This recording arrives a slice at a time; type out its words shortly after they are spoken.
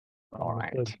All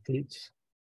right.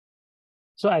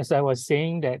 So as I was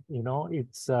saying that,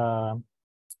 it's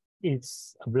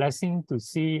a blessing to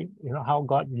see, how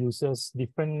God uses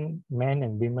different men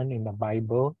and women in the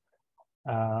Bible,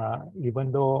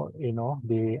 even though,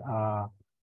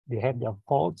 they have their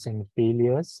faults and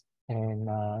failures, and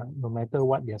no matter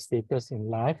what their status in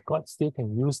life, God still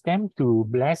can use them to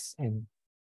bless them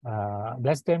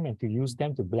and to use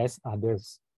them to bless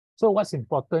others. So what's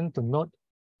important to note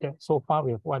that so far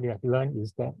with what we have learned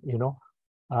is that,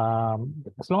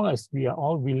 as long as we are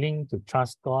all willing to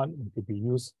trust God and to be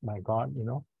used by God,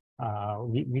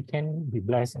 we can be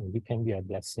blessed and we can be a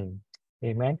blessing.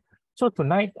 Amen. So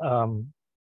tonight, I'm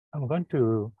going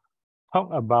to talk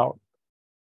about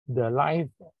the life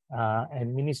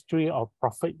and ministry of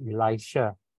Prophet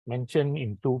Elisha, mentioned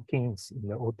in 2 Kings in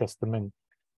the Old Testament.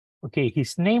 Okay,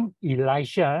 his name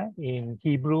Elisha in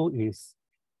Hebrew is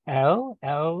El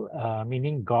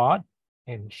meaning God,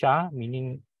 and Shah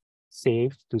meaning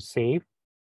save, to save.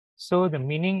 So the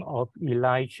meaning of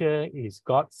Elisha is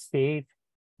God save,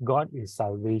 God is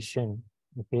salvation.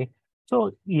 Okay,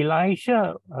 so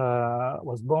Elisha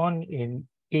was born in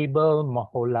Abel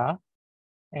Mahola,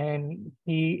 and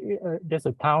there's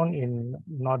a town in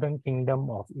northern kingdom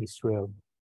of Israel.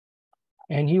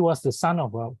 And he was the son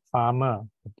of a farmer,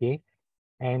 okay?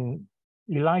 And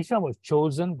Elisha was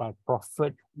chosen by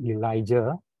prophet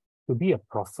Elijah to be a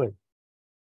prophet.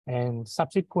 And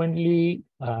subsequently,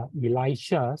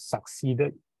 Elisha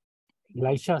succeeded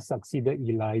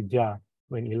Elijah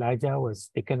when Elijah was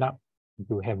taken up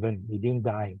to heaven. He didn't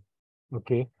die,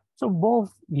 okay? So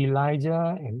both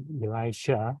Elijah and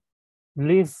Elisha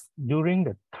lived during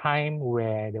the time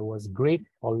where there was great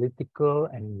political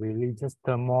and religious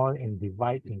turmoil and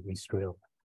divide in Israel,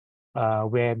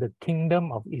 where the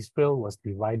kingdom of Israel was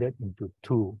divided into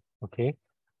two. Okay,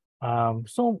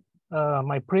 so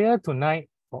my prayer tonight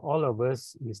for all of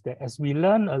us is that as we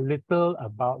learn a little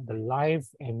about the life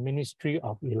and ministry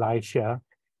of Elisha,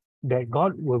 that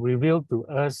God will reveal to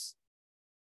us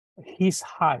his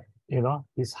heart,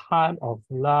 his heart of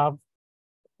love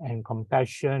and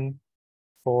compassion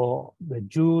for the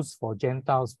Jews, for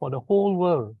Gentiles, for the whole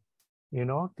world,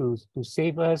 to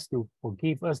save us, to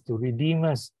forgive us, to redeem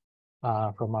us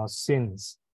from our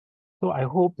sins. So I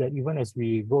hope that even as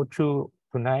we go through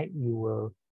tonight, you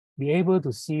will be able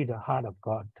to see the heart of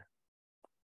God.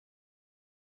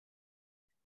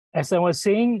 As I was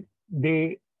saying,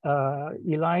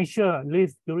 Elisha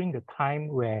lived during the time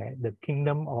where the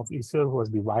kingdom of Israel was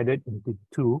divided into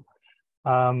two.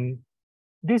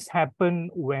 This happened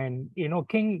when,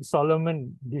 King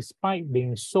Solomon, despite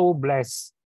being so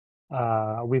blessed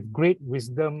with great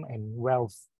wisdom and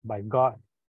wealth by God,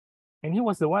 and he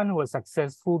was the one who was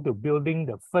successful to building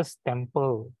the first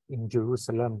temple in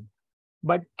Jerusalem.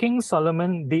 But King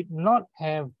Solomon did not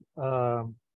have a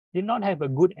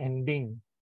good ending,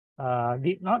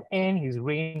 did not end his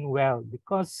reign well,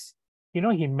 because,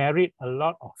 he married a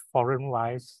lot of foreign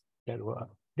wives that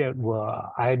were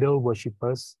idol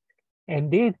worshippers.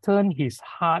 And they turned his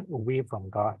heart away from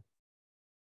God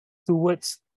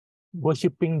towards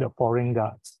worshiping the foreign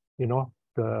gods,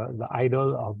 the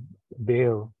idol of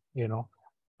Baal,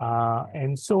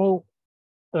 and so,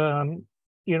 when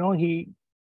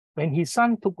his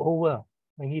son took over,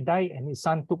 when he died and his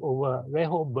son took over,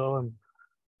 Rehoboam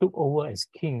took over as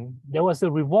king, there was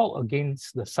a revolt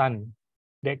against the son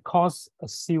that caused a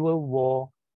civil war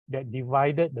that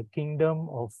divided the kingdom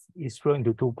of Israel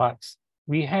into two parts.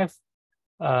 We have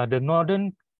the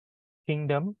northern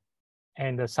kingdom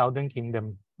and the southern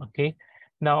kingdom. Okay,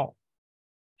 now,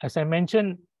 as I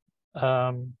mentioned,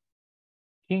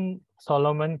 King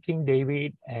Solomon, King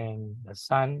David, and the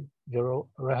son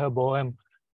Rehoboam,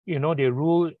 they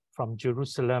ruled from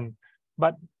Jerusalem,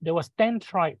 but there was 10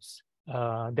 tribes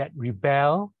that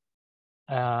rebelled,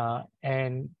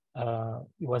 and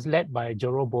it was led by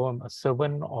Jeroboam, a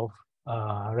servant of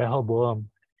Rehoboam.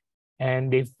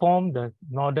 And they formed the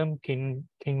northern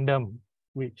kingdom,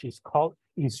 which is called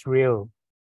Israel.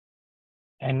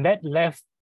 And that left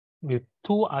with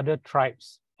two other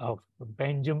tribes of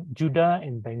Judah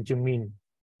and Benjamin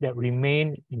that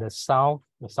remained in the south,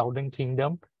 the southern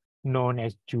kingdom, known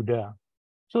as Judah.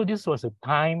 So this was a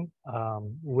time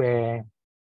where,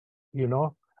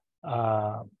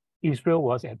 Israel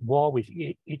was at war with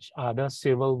each other,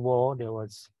 civil war. There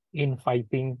was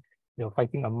infighting. They were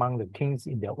fighting among the kings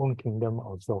in their own kingdom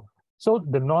also. So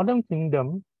the northern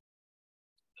kingdom,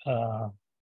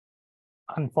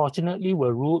 unfortunately,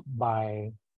 were ruled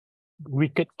by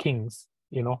wicked kings.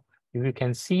 If you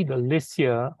can see the list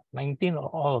here, 19 of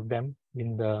all of them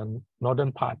in the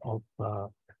northern part of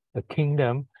the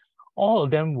kingdom all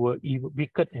of them were evil,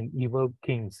 wicked and evil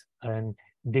kings, and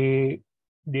they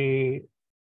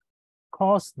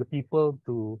caused the people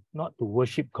to not to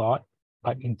worship God,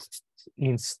 but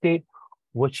instead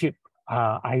worship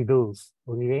idols.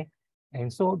 Okay,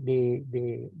 and so they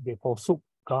forsook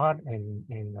God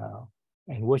and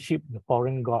worship the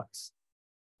foreign gods.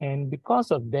 And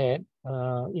because of that,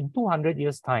 in 200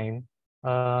 years' time,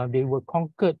 they were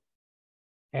conquered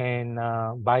and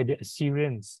by the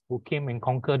Assyrians who came and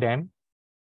conquered them.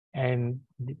 And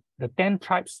the 10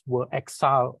 tribes were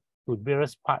exiled to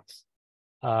various parts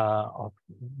of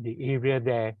the area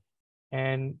there.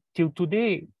 And till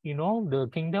today, the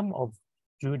kingdom of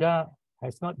Judah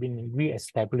has not been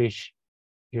re-established.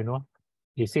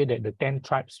 They say that the 10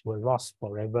 tribes were lost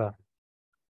forever.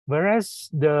 Whereas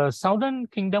the southern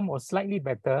kingdom was slightly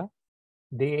better.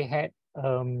 They had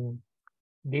some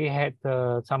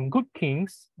good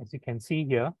kings, as you can see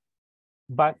here,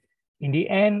 but in the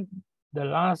end, the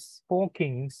last 4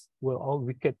 kings were all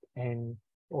wicked and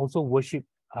also worship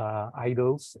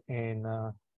idols, and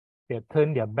they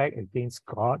turned their back against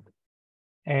God.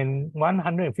 And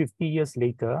 150 years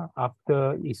later,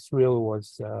 after Israel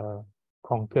was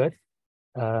conquered,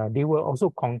 they were also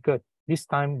conquered, this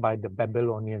time by the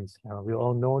Babylonians. We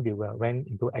all know they went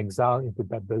into exile into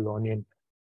Babylonian.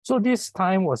 So this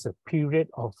time was a period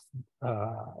of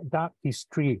dark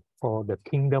history for the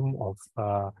kingdom of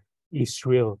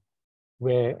Israel,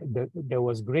 where there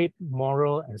was great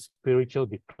moral and spiritual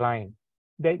decline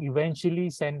that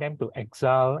eventually sent them to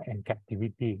exile and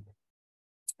captivity.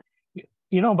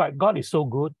 But God is so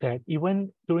good that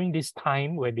even during this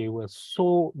time where they were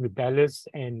so rebellious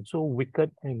and so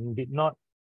wicked and did not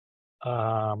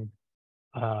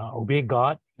obey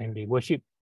God and they worship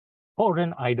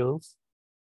foreign idols,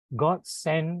 God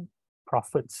sent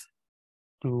prophets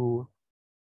to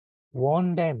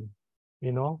warn them,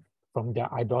 from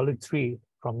their idolatry,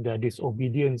 from their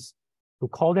disobedience, to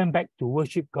call them back to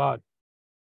worship God,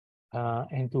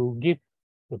 and to give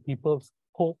the people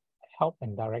hope, help,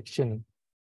 and direction.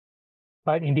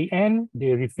 But in the end,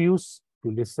 they refused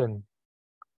to listen.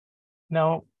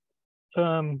 Now,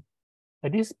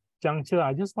 at this juncture,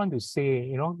 I just want to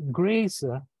say, grace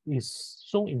is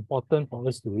so important for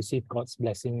us to receive God's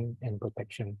blessing and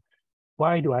protection.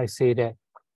 Why do I say that?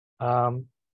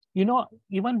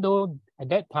 Even though at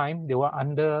that time they were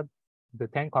under the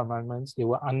 10 Commandments, they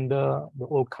were under the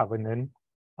Old Covenant,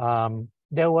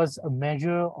 there was a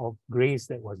measure of grace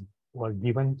that was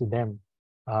given to them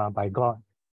by God,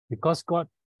 because God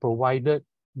provided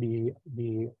the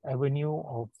avenue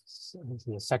of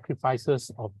the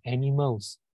sacrifices of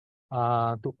animals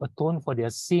to atone for their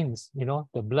sins,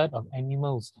 the blood of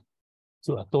animals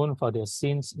to atone for their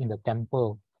sins in the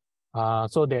temple,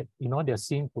 so that, their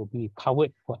sins will be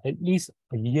covered for at least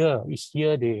a year. Each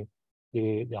year, the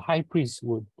high priest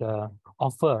would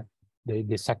offer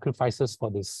the sacrifices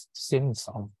for the sins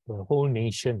of the whole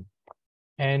nation.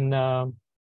 And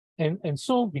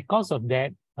so because of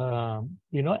that,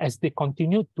 as they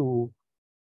continue to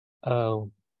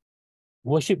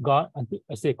worship God,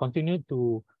 as they continue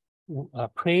to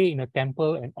pray in the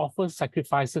temple and offer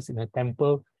sacrifices in the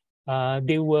temple,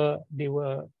 they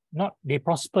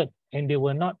prospered and they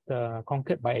were not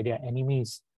conquered by their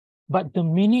enemies. But the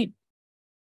minute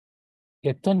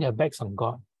they turn their backs on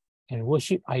God and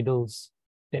worship idols,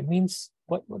 that means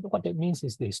what that means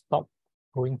is they stop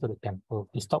going to the temple,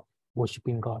 they stop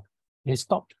worshiping God, they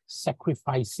stop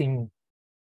sacrificing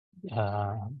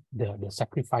the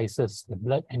sacrifices, the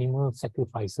blood animal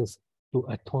sacrifices to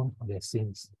atone for their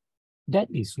sins. That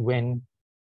is when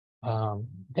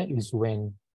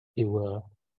they were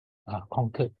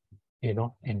conquered,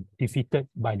 and defeated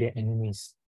by their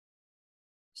enemies.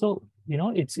 So,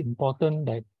 it's important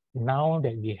that now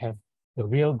that we have the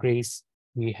real grace,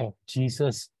 we have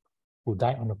Jesus who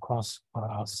died on the cross for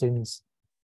our sins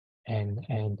and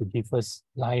to give us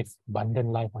life, abundant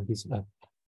life on this earth,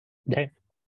 that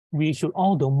we should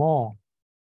all the more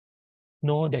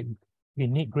know that we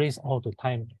need grace all the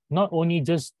time, not only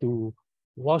just to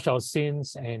wash our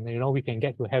sins and we can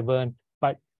get to heaven,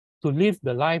 but to live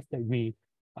the life that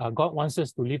God wants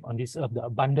us to live on this earth, the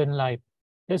abundant life.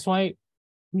 That's why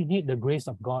we need the grace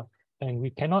of God, and we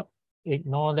cannot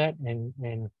ignore that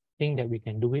and think that we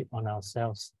can do it on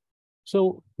ourselves.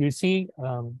 So you see,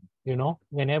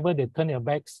 whenever they turn their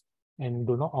backs and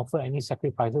do not offer any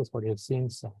sacrifices for their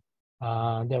sins,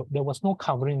 there was no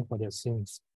covering for their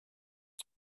sins.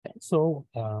 So,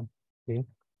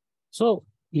 so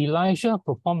Elisha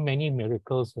performed many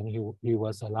miracles when he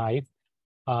was alive,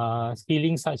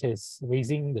 healing such as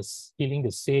healing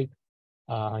the sick,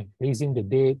 raising the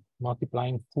dead,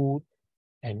 multiplying food,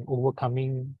 and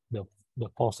overcoming the the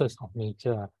forces of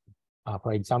nature.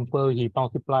 For example, he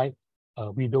multiplied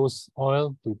a widow's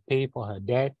oil to pay for her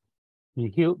debt. He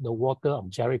healed the water of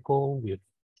Jericho with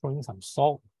throwing some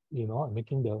salt,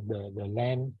 making the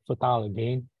land fertile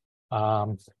again.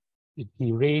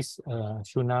 He raised a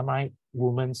Shunammite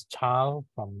woman's child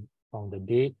from the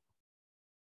dead.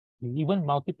 He even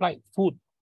multiplied food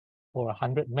for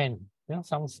 100 men.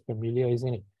 Sounds familiar,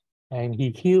 isn't it? And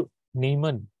he healed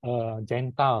Naaman, a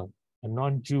Gentile, a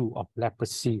non-Jew of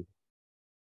leprosy.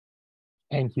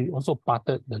 And he also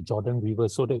parted the Jordan River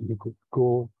so that he could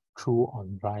go through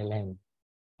on dry land.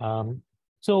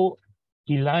 So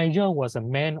Elijah was a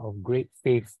man of great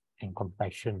faith and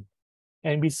compassion.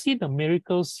 And we see the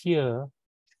miracles here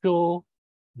show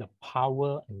the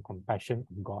power and compassion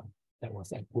of God that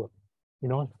was at work.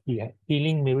 He had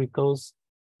healing miracles.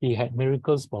 He had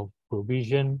miracles for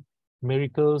provision,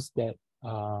 miracles that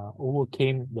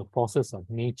overcame the forces of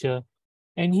nature.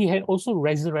 And he had also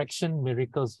resurrection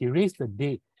miracles. He raised the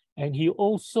dead. And he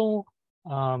also,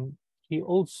 when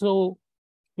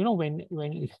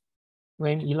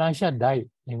Elisha died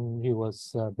and he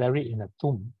was buried in a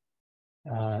tomb,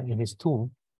 in his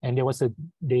tomb, and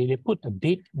they put a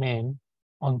dead man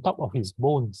on top of his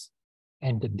bones,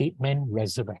 and the dead man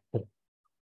resurrected.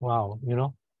 Wow,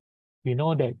 we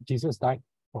know that Jesus died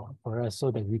for us so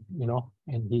that we,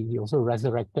 and he also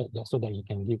resurrected so that he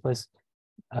can give us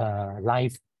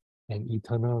life and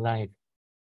eternal life.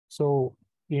 So,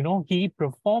 he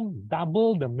performed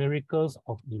double the miracles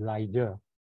of Elijah.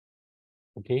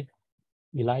 Okay,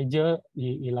 Elijah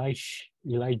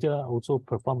also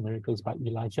performed miracles, but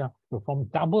Elijah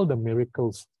performed double the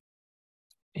miracles.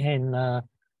 And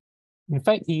in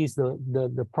fact, he is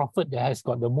the prophet that has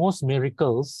got the most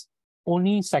miracles,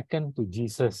 only second to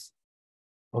Jesus.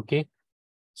 Okay,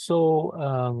 so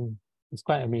it's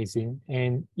quite amazing.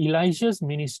 And Elijah's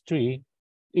ministry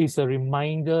is a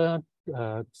reminder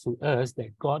to us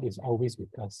that God is always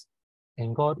with us,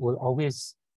 and God will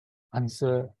always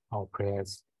answer our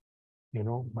prayers.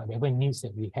 Whatever needs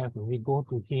that we have, when we go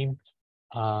to him,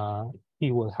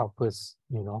 he will help us.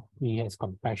 He has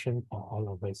compassion for all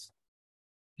of us.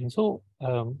 And so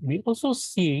we also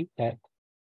see that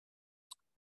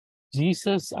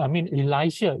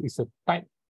Elisha is a type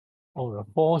or a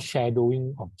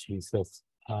foreshadowing of Jesus,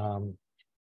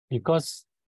 because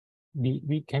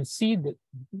we can see that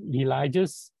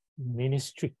Elijah's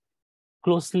ministry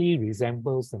closely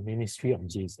resembles the ministry of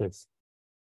Jesus.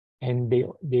 And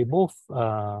they both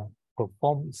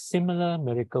perform similar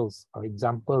miracles. For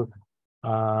example,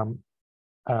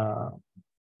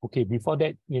 before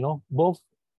that, both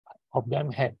of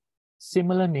them had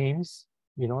similar names,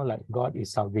 like God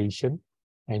is salvation,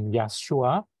 and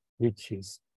Yeshua, which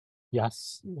is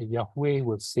Yahweh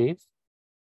will save.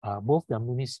 Both their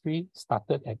ministry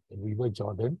started at the River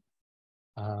Jordan.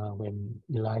 When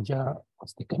Elijah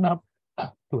was taken up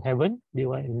to heaven, they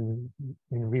were in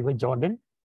River Jordan.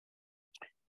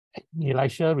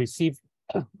 Elisha received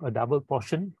a double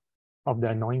portion of the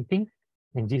anointing,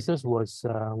 and Jesus was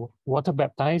water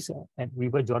baptized at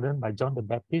River Jordan by John the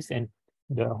Baptist, and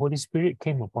the Holy Spirit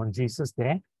came upon Jesus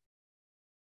there.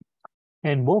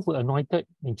 And both were anointed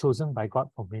and chosen by God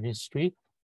for ministry.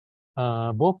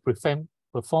 Both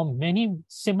performed many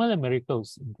similar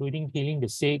miracles, including healing the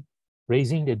sick,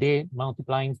 raising the dead,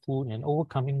 multiplying food, and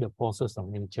overcoming the forces of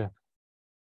nature.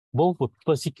 Both were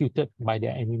persecuted by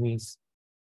their enemies,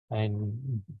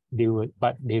 and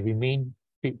but they remained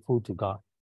faithful to God.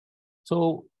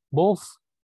 So both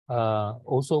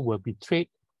also were betrayed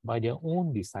by their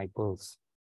own disciples.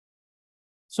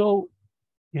 So,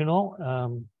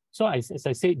 as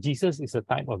I said, Jesus is a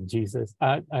type of Jesus.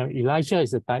 Elisha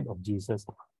is a type of Jesus,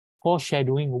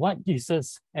 foreshadowing what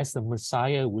Jesus as the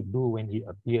Messiah would do when he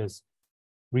appears,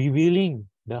 revealing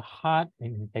the heart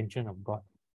and intention of God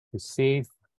to save,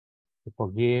 to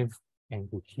forgive, and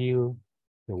to heal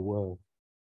the world.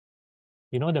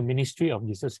 The ministry of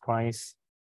Jesus Christ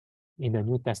in the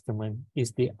New Testament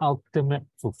is the ultimate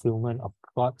fulfillment of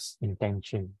God's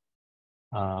intention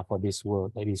for this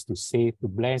world. That is to save, to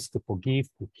bless, to forgive,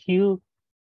 to heal,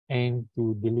 and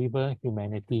to deliver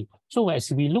humanity. So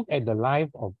as we look at the life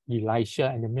of Elisha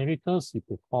and the miracles he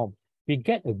performed, we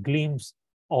get a glimpse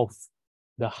of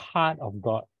the heart of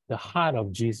God, the heart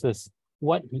of Jesus,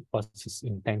 what was his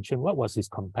intention, what was his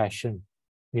compassion,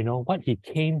 what he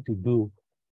came to do.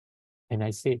 And I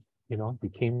said, he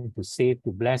came to save,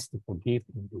 to bless, to forgive,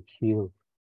 and to heal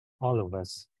all of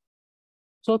us.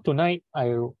 So tonight,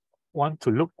 I want to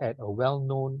look at a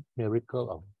well-known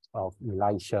miracle of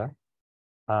Elisha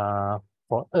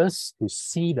for us to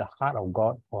see the heart of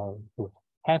God, or to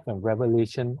have a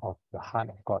revelation of the heart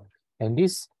of God. And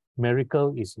this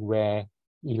miracle is where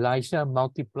Elisha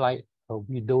multiplied a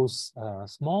widow's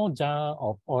small jar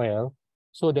of oil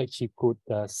so that she could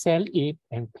sell it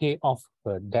and pay off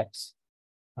her debts.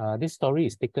 This story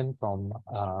is taken from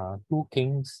 2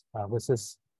 Kings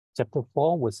verses chapter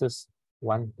 4 verses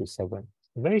 1 to 7.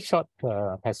 A very short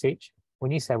passage,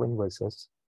 only 7 verses.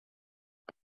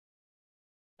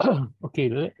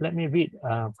 Okay, let me read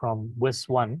from verse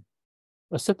 1.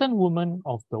 A certain woman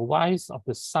of the wives of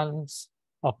the sons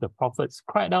of the prophets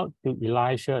cried out to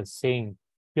Elisha, saying,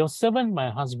 "Your servant,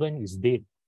 my husband, is dead,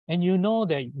 and you know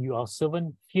that your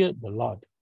servant feared the Lord,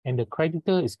 and the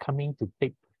creditor is coming to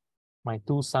take my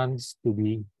 2 sons to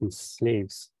be his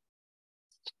slaves."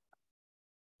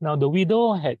 Now, the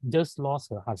widow had just lost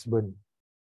her husband,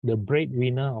 the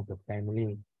breadwinner of the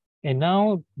family. And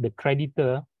now the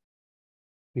creditor,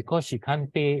 because she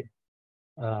can't pay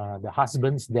the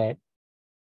husband's debt,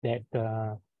 that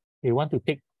they want to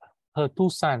take her 2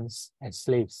 sons as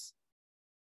slaves.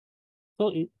 So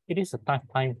it is a tough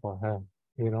time for her,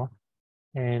 you know,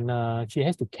 and she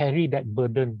has to carry that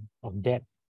burden of debt,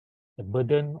 the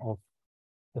burden of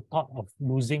the thought of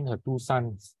losing her 2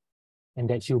 sons, and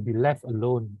that she'll be left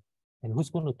alone. And who's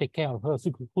going to take care of her?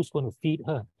 Who's going to feed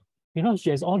her? You know, she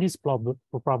has all these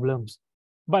problems.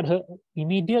 But her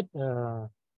immediate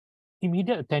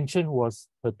attention was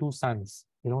her 2 sons.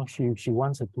 You know, she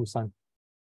wants her 2 sons.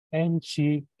 And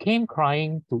she came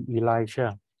crying to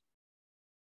Elisha.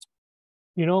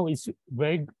 You know, it's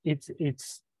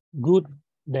good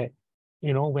that,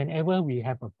 you know, whenever we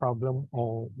have a problem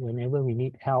or whenever we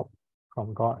need help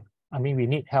from God, I mean, we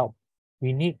need help,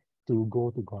 we need to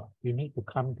go to God. We need to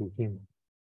come to Him.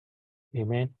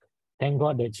 Amen. Thank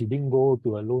God that she didn't go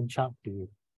to a loan shark to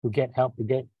get help, to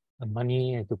get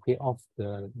money and to pay off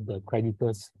the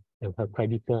creditors, her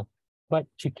creditor. But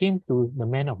she came to the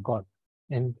man of God.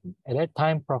 And at that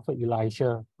time, Prophet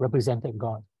Elisha represented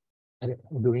God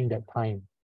during that time.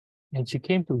 And she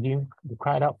came to him,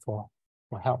 cried out for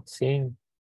help, saying,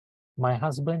 "My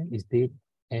husband is dead,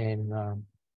 and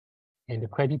the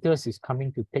creditors is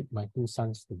coming to take my 2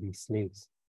 sons to be slaves."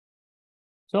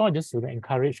 So I just want to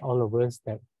encourage all of us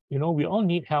that, you know, we all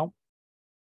need help,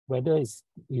 whether it's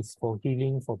for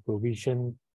healing, for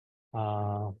provision,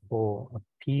 for a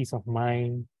peace of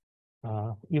mind,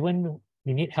 even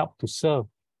we need help to serve,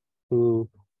 to,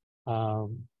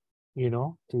 you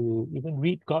know, to even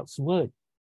read God's word.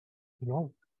 You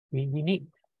know, we need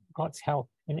God's help,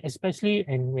 and especially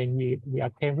when we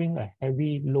are carrying a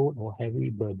heavy load or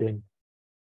heavy burden.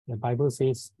 The Bible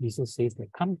says, Jesus says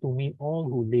that, "Come to me, all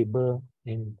who labor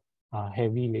and are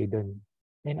heavy laden,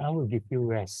 and I will give you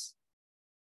rest."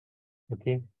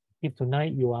 Okay, if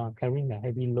tonight you are carrying a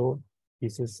heavy load,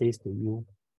 Jesus says to you,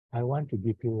 "I want to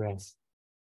give you rest."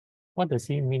 What does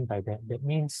He mean by that? That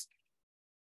means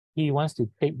He wants to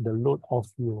take the load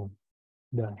off you,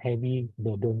 the heavy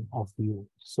burden of you,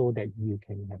 so that you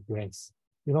can have rest.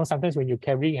 You know, sometimes when you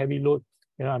carry heavy load,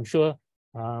 you know, I'm sure,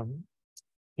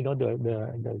 you know,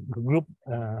 the group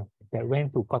that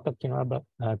went to Kota Kinabalu,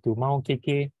 to Mount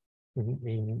KK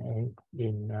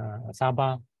in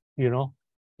Sabah, you know,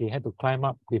 they had to climb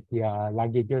up with their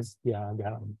luggages,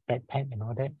 their backpack and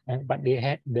all that. But they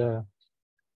had the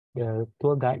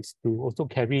tour guides to also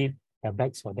carry their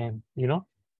bags for them, you know.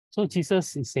 So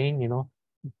Jesus is saying, you know,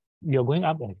 you're going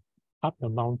up the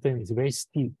mountain. It's very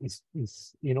steep. It's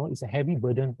you know, it's a heavy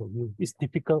burden for you. It's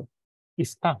difficult.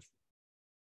 It's tough.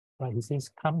 But He says,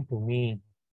 "Come to me.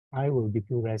 I will give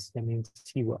you rest." That means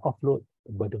He will offload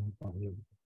the burden from you.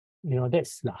 You know,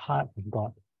 that's the heart of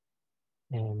God.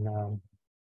 And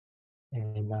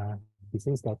He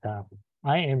says that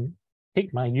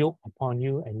take my yoke upon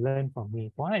you and learn from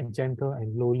me, for I am gentle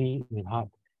and lowly in heart,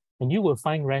 and you will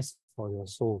find rest for your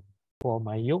soul. For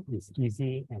my yoke is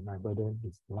easy and my burden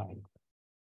is light.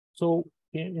 So,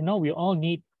 you know, we all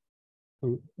need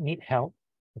help,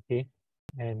 okay?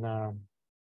 And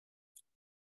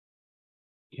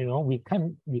you know, we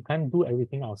can't do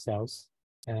everything ourselves,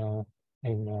 and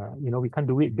you know, we can't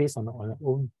do it based on our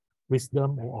own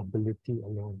wisdom or ability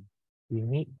alone. We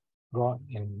need God,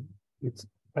 and it's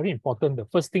very important. The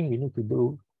first thing we need to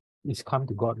do is come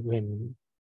to God when,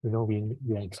 you know, we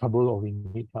are in trouble or we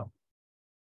need help.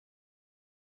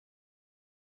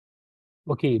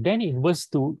 Okay, then in verse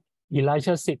 2,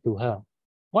 Elisha said to her,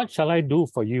 "What shall I do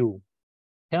for you?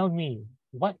 Tell me,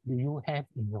 what do you have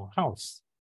in your house?"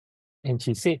 And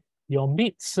she said, "Your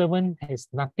maidservant has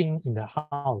nothing in the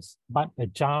house but a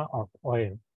jar of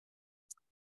oil."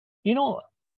 You know,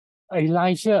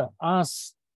 Elisha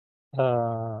asked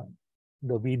the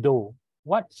widow,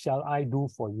 "What shall I do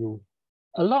for you?"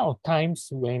 A lot of times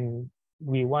when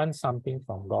we want something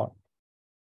from God,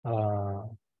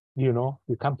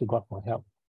 we come to God for help.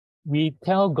 We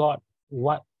tell God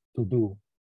what to do.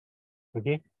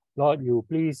 Okay, Lord, you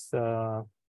please,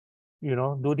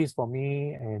 do this for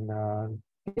me and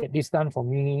get this done for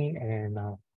me, and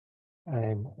uh,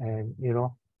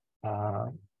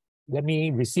 let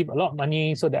me receive a lot of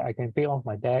money so that I can pay off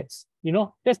my debts.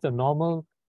 That's the normal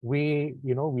way.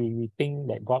 We think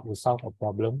that God will solve a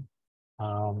problem.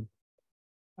 Um,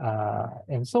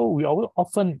 and so we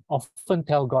often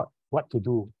tell God what to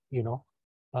do.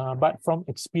 But from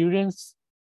experience,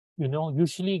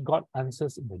 usually God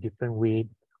answers in a different way,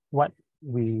 what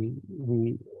we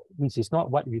which is not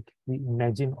what we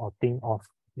imagine or think of,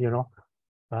 you know.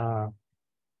 Uh,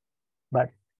 but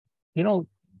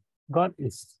God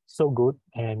is so good,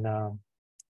 and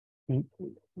E-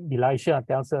 Elisha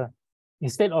tells her,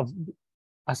 instead of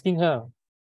asking her,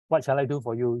 "What shall I do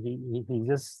for you?" He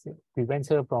just prevents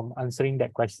her from answering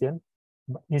that question.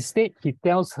 But instead, he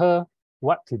tells her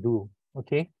what to do.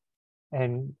 Okay,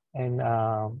 and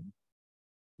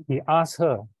he asks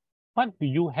her, "What do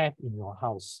you have in your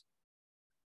house?"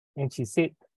 And she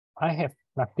said, "I have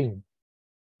nothing."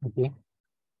 Okay,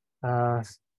 uh,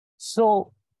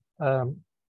 so um,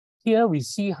 here we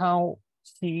see how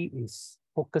she is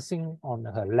focusing on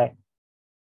her lack,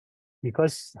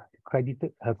 because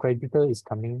her creditor is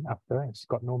coming after and she's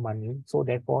got no money, so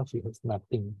therefore she has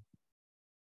nothing.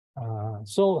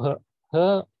 So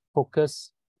her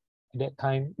focus at that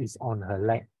time is on her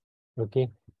lack. Okay,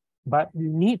 but we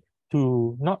need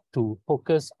to not to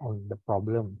focus on the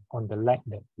problem, on the lack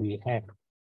that we have,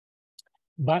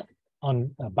 but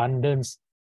on abundance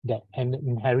that and the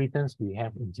inheritance we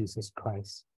have in Jesus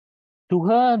Christ. To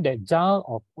her, that jar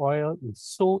of oil is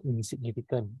so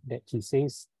insignificant that she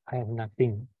says, "I have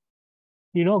nothing."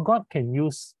 God can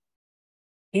use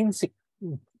insig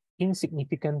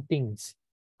insignificant things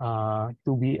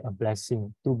to be a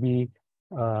blessing, to be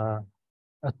uh,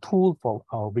 a tool for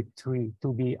our victory,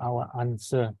 to be our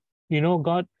answer.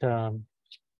 God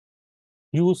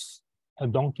used a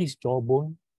donkey's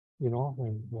jawbone,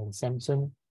 when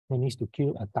Samson managed to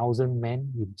kill 1,000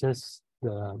 men with just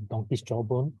the donkey's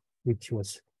jawbone, which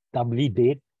was doubly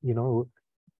dead. The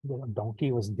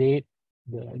donkey was dead.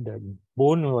 The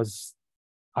bone was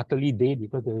utterly dead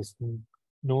because there is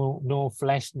no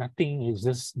flesh, nothing. It's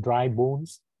just dry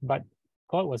bones. But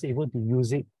God was able to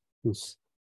use it to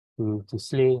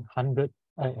slay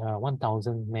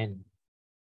 1,000 men.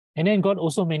 And then God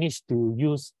also managed to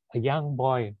use a young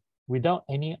boy without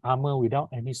any armor, without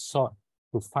any sword,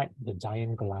 to fight the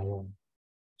giant Goliath.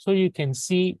 So you can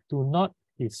see, to not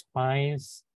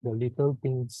despise the little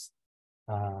things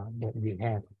that we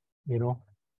have, you know.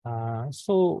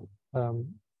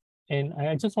 And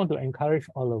I just want to encourage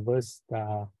all of us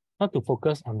not to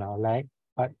focus on our lack,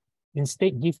 but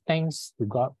instead give thanks to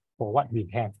God for what we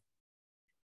have.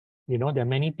 There are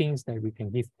many things that we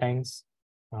can give thanks.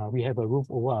 We have a roof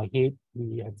over our head,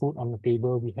 we have food on the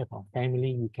table, we have our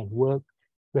family, we can work,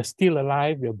 we're still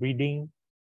alive, we're breathing.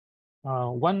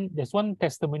 There's one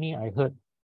testimony I heard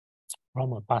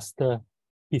from a pastor.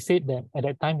 He said that at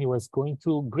that time he was going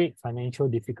through great financial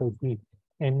difficulty,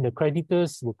 and the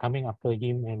creditors were coming after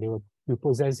him, and they were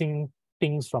repossessing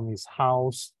things from his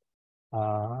house,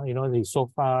 his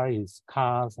sofa, his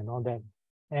cars, and all that.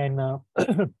 And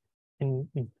and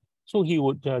so he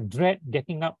would dread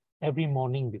getting up every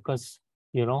morning because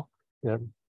the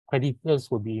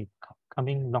creditors would be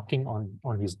coming knocking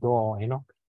on his door.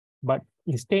 But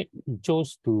instead he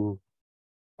chose to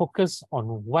focus on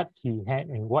what he had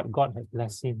and what God had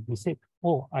blessed him. He said,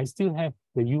 "Oh, I still have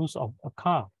the use of a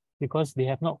car because they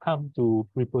have not come to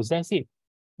repossess it.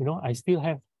 I still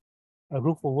have a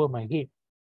roof over my head.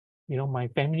 My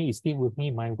family is still with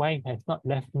me. My wife has not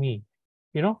left me.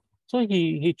 So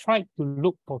he tried to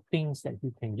look for things that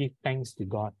he can give thanks to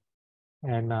God,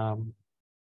 and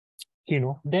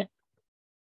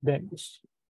that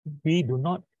we do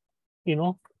not you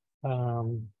know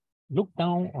look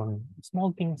down on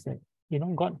small things that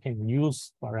God can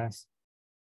use for us.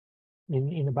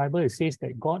 In the Bible, it says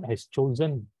that God has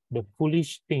chosen the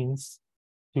foolish things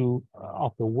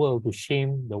of the world to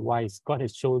shame the wise. God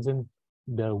has chosen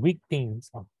the weak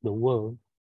things of the world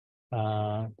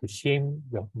to shame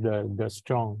the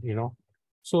strong.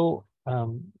 So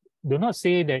do not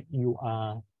say that you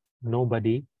are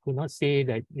nobody. Do not say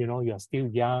that you are still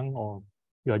young, or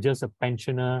you are just a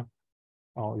pensioner,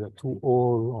 or you're too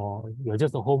old, or you're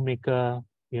just a homemaker.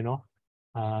 You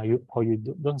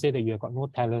don't say that you have got no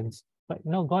talents. But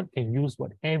God can use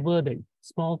whatever the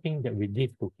small thing that we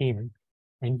give to Him,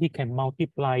 and He can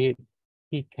multiply it.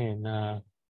 He can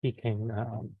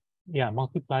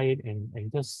multiply it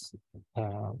and just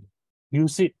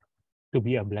use it to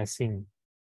be a blessing.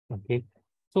 Okay,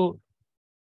 so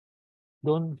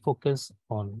don't focus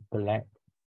on the lack.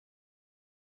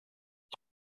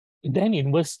 Then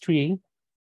in verse 3,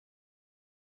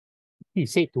 he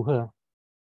said to her,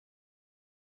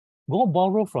 go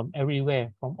borrow from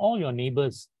everywhere, from all your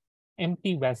neighbors,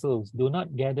 empty vessels. Do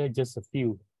not gather just a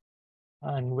few.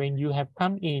 And when you have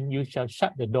come in, you shall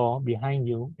shut the door behind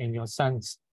you and your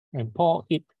sons and pour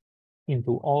it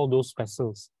into all those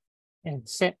vessels and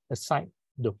set aside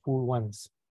the full ones.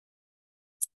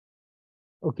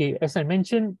 Okay, as I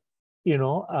mentioned,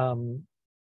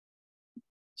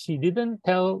 she didn't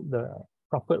tell the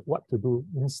prophet what to do.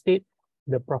 Instead,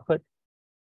 the prophet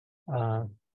uh,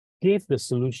 gave the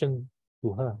solution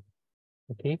to her.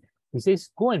 Okay, he says,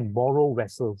 go and borrow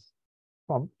vessels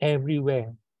from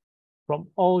everywhere, from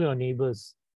all your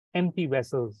neighbors, empty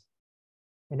vessels.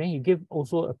 And then he gave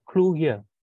also a clue here.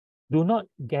 Do not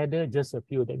gather just a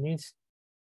few. That means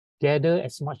gather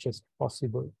as much as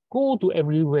possible. Go to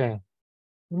everywhere.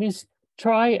 It means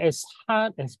try as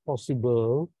hard as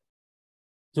possible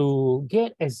to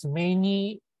get as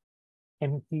many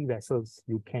empty vessels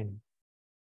you can.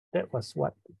 That was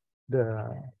what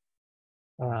the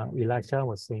Elisha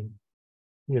was saying.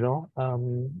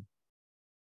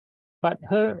 But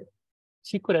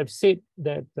she could have said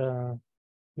that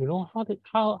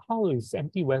how is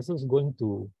empty vessels going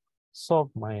to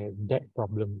solve my debt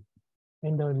problem?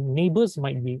 And the neighbors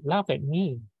might be laugh at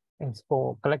me as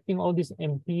for collecting all these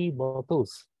empty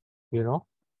bottles, you know.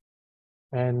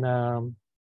 And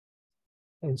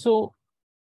so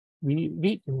we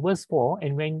read in verse 4,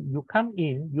 and when you come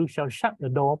in, you shall shut the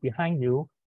door behind you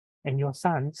and your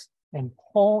sons and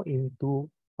pour into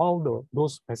all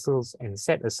those vessels and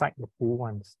set aside the full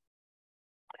ones.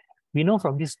 We know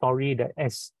from this story that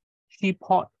as she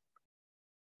poured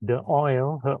the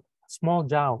oil, her small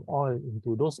jar of oil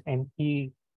into those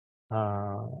empty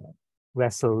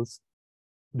vessels,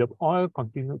 the oil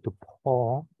continued to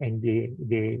pour and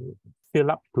they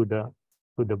fill up to the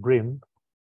brim,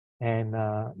 and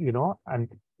and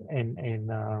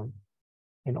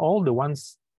all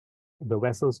the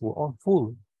vessels were all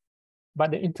full.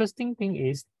 But the interesting thing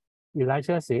is,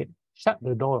 Elisha said, "Shut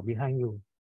the door behind you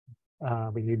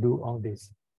when you do all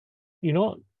this." You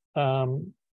know,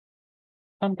 um,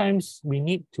 sometimes we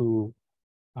need to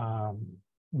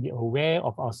be aware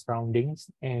of our surroundings,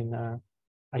 and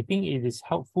I think it is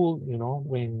helpful,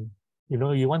 when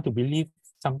you want to believe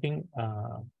something,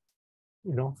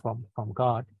 from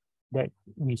God, that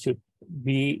we should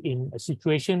be in a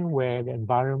situation where the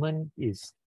environment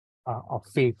is of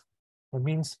faith. That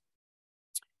means,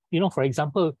 for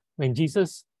example, when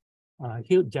Jesus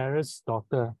healed Jairus'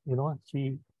 daughter,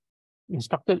 she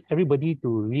instructed everybody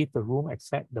to leave the room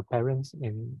except the parents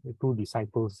and the two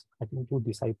disciples. I think two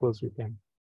disciples with them.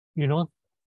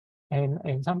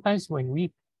 And sometimes when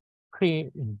we pray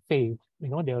in faith,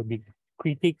 there will be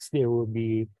critics, there will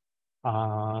be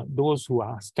those who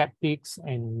are skeptics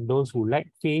and those who lack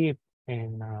faith,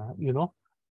 and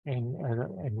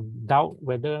and doubt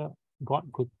whether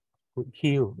God could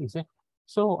heal. You see,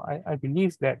 so I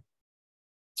believe that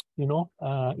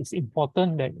it's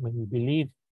important that when we believe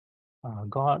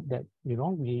God, that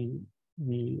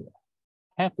we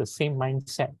have the same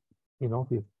mindset,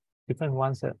 with different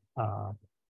ones that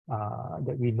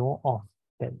we know of.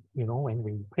 That when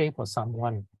we pray for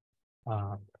someone,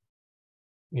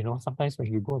 sometimes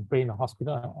when you go and pray in the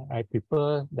hospital, I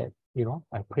prefer that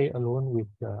I pray alone with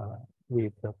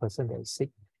the person that is sick,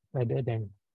 rather than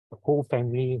the whole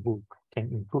family, who can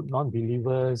include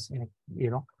non-believers and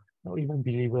not even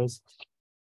believers.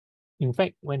 In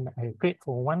fact, when I prayed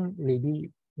for one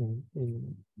lady who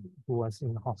was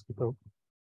in the hospital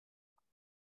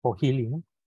for healing,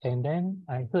 and then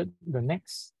I heard the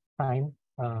next time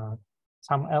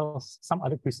some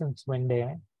other Christians went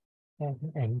there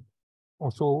and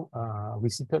also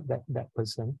visited that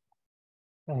person,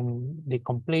 and they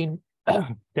complained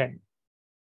that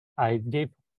I gave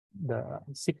the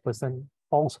sick person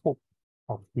false hope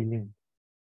of healing.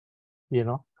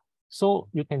 So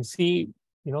you can see,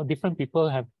 different people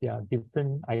have their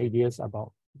different ideas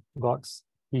about God's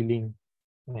healing,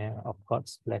 of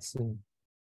God's blessing,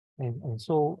 and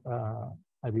so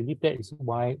I believe that is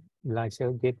why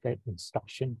Elisha gave that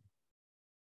instruction.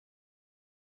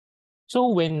 So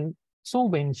when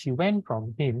she went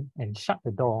from him and shut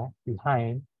the door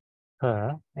behind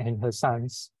her and her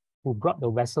sons, who brought the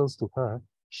vessels to her,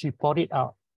 she poured it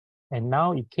out. And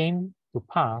now it came to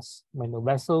pass, when the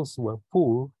vessels were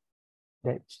full,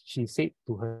 that she said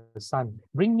to her son,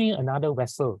 "Bring me another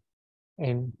vessel."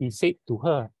 And he said to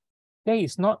her, "There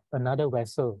is not another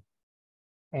vessel."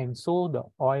 And so the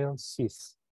oil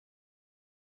ceased.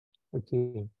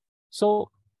 Okay,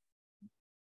 so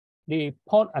they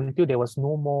poured until there was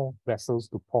no more vessels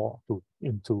to pour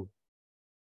into.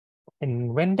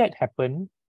 And when that happened,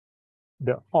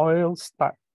 the oil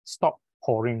stopped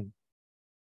pouring.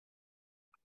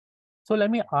 So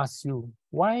let me ask you,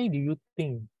 why do you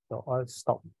think the oil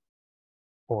stopped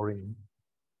pouring?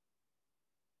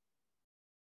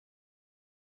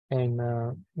 And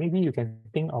maybe you can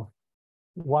think of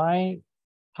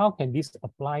how can this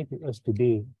apply to us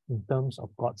today in terms of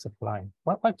God's supply?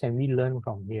 What can we learn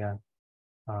from here?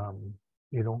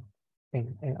 You know,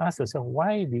 and ask yourself,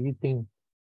 why do you think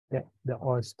that the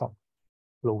oil stopped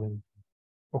flowing?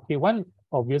 Okay, one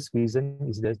obvious reason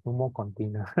is there's no more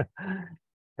container,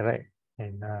 right?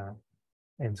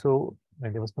 And so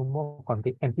when there was no more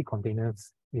empty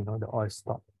containers, the oil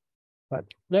stopped. But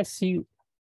let's see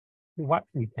what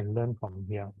we can learn from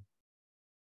here.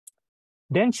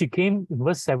 Then she came in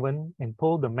verse 7 and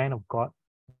told the man of God,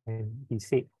 and he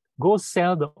said, go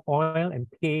sell the oil and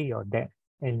pay your debt,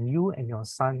 and you and your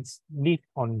sons live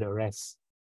on the rest.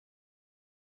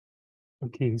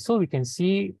 Okay, so we can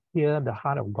see here the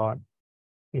heart of God,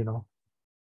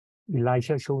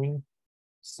 Elisha showing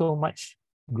so much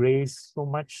grace, so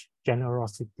much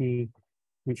generosity,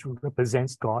 which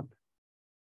represents God,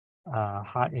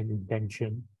 heart and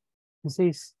intention. He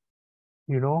says,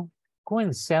 go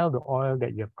and sell the oil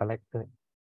that you have collected.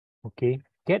 Okay,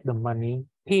 get the money,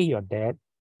 pay your debt,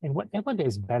 and whatever there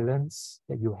is balance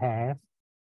that you have,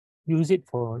 use it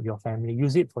for your family,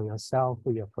 use it for yourself,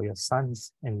 for your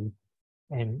sons, and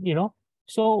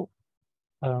so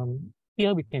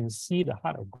here we can see the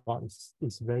heart of God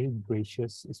is very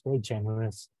gracious, it's very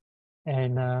generous,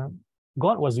 and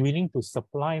God was willing to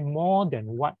supply more than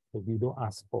what the widow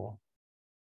asked for.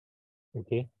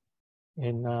 Okay,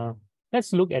 and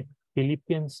let's look at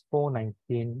Philippians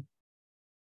 4:19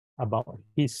 about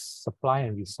his supply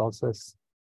and resources.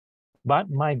 But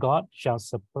my God shall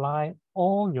supply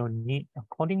all your need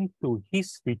according to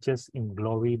his riches in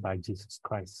glory by Jesus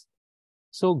Christ.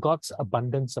 So God's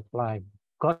abundant supply.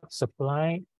 God's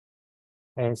supply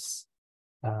has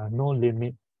no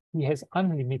limit. He has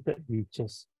unlimited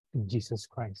riches in Jesus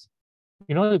Christ.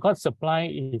 God's supply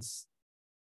is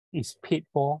paid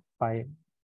for by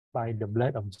the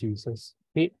blood of Jesus,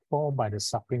 paid for by the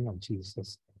suffering of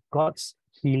Jesus. God's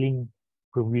healing,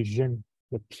 provision,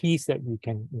 the peace that we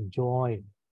can enjoy,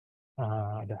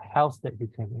 the health that we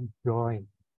can enjoy,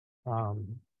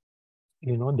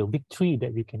 the victory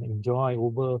that we can enjoy,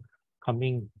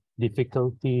 overcoming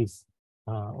difficulties,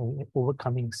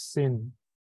 overcoming sin,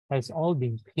 has all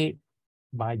been paid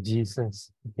by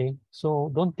Jesus. Okay,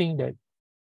 so don't think that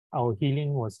our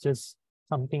healing was just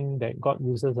something that God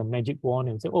uses a magic wand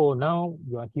and say, oh, now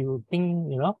you are healed,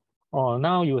 thing, or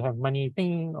now you have money,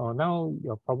 thing, or now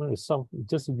your problem is solved.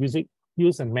 Just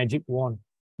use a magic wand.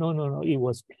 No. It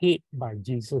was paid by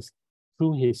Jesus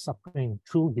through his suffering,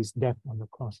 through his death on the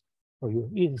cross for you.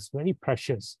 It is very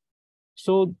precious.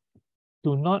 So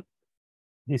do not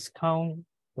discount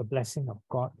the blessing of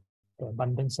God, the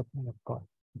abundant supply of God,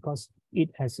 because it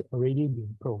has already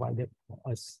been provided for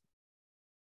us.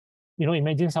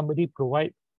 Imagine somebody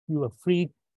provide you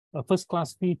a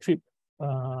first-class free trip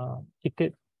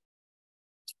ticket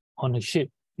on a ship,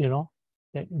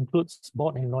 that includes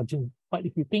board and lodging. But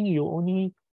if you think you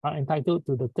only are entitled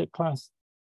to the third class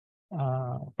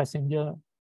passenger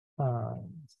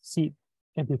seat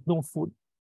and with no food,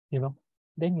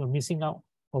 then you're missing out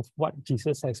of what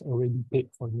Jesus has already paid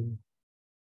for you.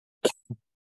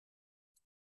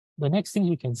 The next thing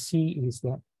you can see is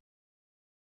that,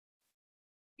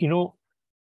 in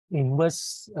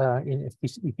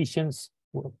Ephesians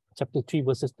chapter 3,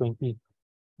 verses 20,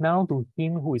 now to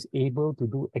him who is able to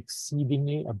do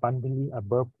exceedingly abundantly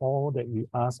above all that we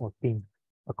ask or think,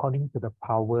 according to the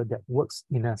power that works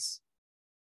in us.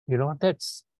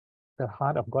 That's the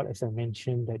heart of God, as I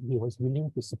mentioned, that he was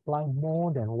willing to supply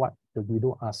more than what the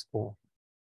widow asked for.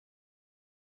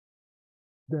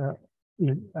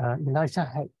 Elisha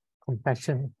had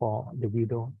compassion for the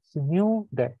widow. She knew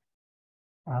that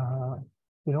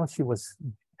she was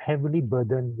heavily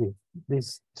burdened with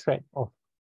this threat of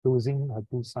losing her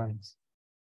two sons.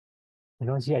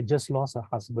 She had just lost her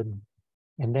husband.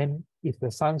 And then if the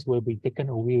sons will be taken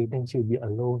away, then she'll be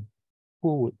alone.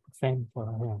 Who would fend for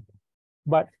her?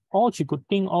 But all she could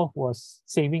think of was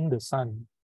saving the son,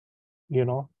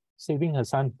 saving her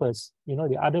son first.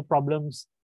 The other problems,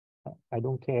 I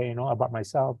don't care, about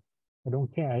myself. I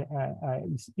don't care.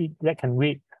 That can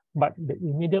wait. But the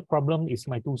immediate problem is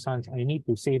my two sons. I need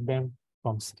to save them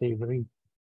from slavery.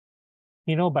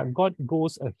 But God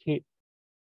goes ahead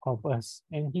of us,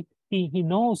 and he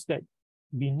knows that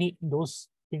we need those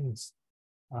things,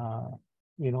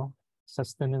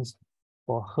 sustenance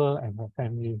for her and her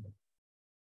family.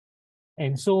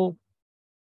 And so,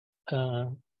 I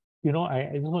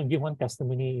just want to give one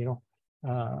testimony.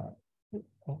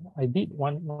 I did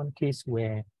one case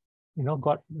where,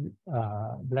 God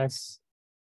bless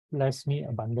me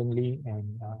abundantly,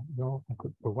 and I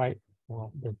could provide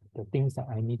for the things that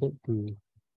I needed to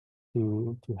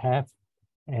have,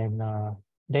 and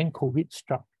then COVID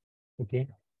struck. Okay,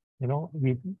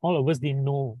 we all of us didn't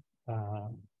know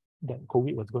that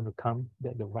COVID was going to come,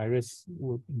 that the virus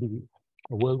would be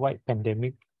a worldwide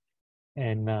pandemic,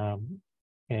 and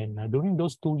during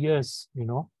those 2 years,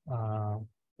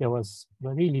 there was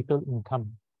very little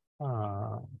income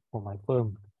for my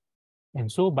firm. And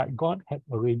so, but God had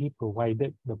already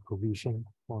provided the provision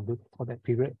for that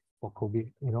period for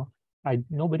COVID.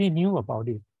 Nobody knew about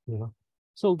it.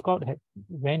 So God had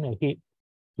went ahead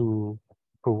to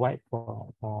provide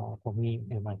for me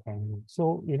and my family.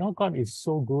 So God is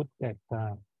so good that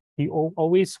He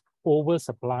always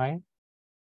oversupply.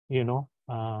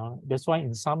 That's why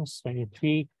in Psalms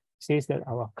 23 says that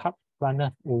our cup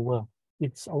runneth over.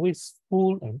 It's always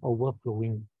full and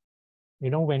overflowing.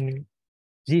 When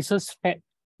Jesus fed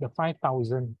the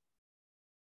 5,000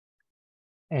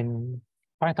 and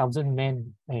 5,000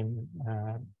 men, and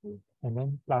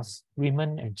then plus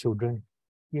women and children,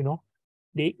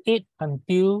 they ate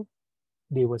until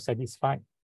they were satisfied,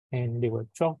 and there were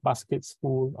 12 baskets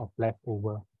full of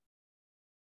leftover.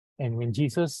 And when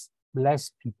Jesus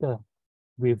blessed Peter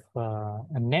with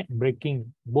a net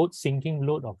breaking, boat sinking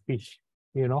load of fish,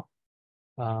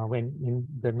 when in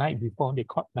the night before they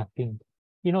caught nothing,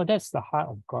 that's the heart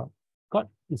of God. God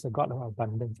is a God of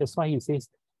abundance. That's why He says,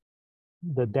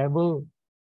 the devil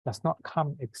does not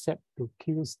come except to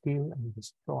kill, steal, and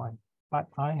destroy. But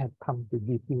I have come to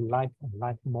give you life, and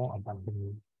life more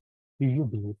abundantly. Do you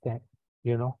believe that?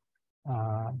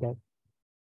 That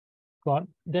God,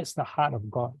 that's the heart of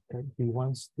God, that He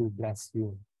wants to bless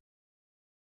you.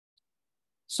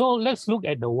 So let's look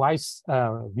at the wise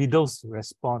widow's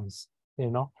response.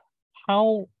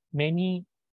 How many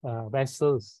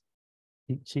vessels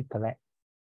did she collect?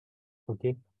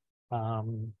 Okay.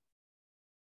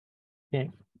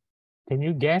 Can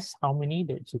you guess how many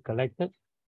that she collected?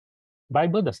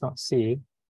 Bible does not say,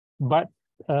 but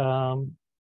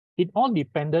it all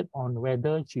depended on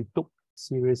whether she took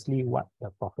seriously what the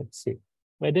prophet said,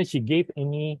 whether she gave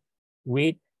any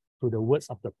weight to the words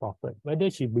of the prophet, whether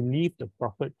she believed the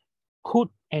prophet could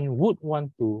and would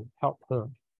want to help her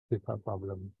with her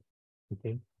problem.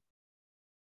 Okay.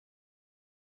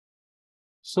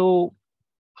 So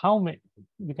how many,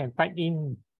 you can type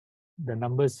in the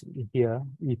numbers here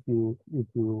if you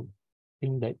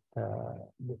think that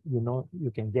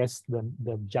you can guess the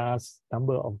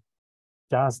number of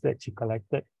jars that she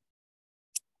collected.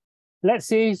 Let's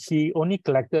say she only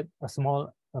collected a small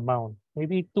amount,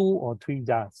 maybe 2 or 3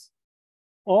 jars.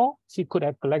 Or she could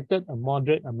have collected a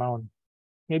moderate amount,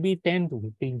 maybe 10 to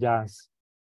 15 jars.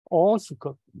 Or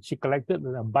she collected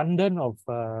an abundance of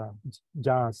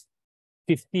jars,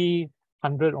 50,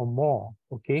 100 or more,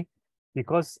 okay?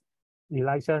 Because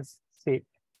Elisha said,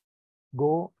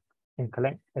 go and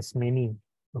collect as many,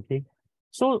 okay?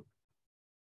 So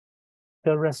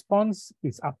the response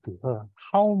is up to her,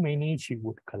 how many she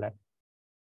would collect,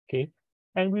 okay?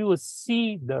 And we will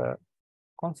see the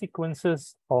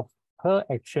consequences of her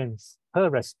actions, her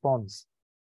response.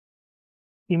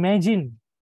 Imagine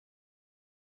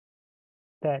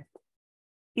that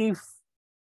if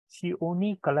she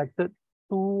only collected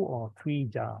 2 or 3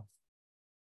 jars,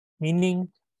 meaning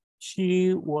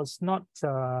she was not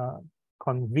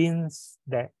convinced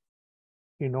that,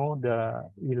 the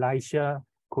Elisha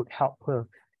could help her.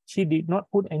 She did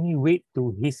not put any weight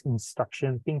to his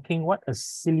instruction, thinking what a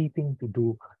silly thing to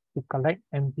do, to collect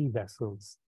empty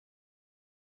vessels.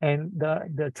 And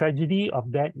the tragedy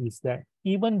of that is that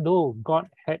even though God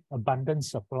had abundant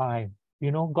supply,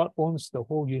 God owns the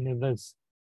whole universe.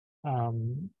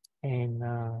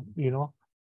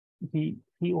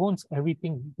 He owns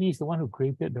everything. He's the one who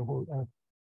created the whole earth.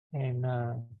 And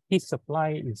his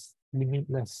supply is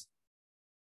limitless.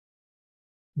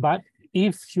 But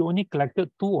if she only collected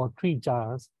 2 or 3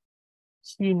 jars,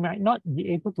 she might not be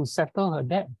able to settle her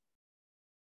debt.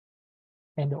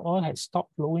 And the oil had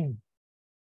stopped flowing.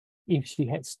 If she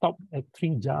had stopped at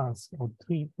 3 jars or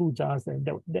 2 jars,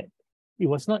 that it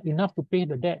was not enough to pay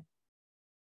the debt.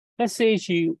 Let's say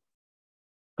she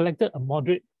collected a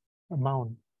moderate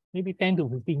amount, maybe 10 to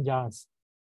 15 jars.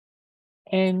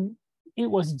 And it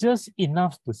was just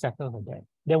enough to settle her debt.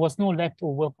 There was no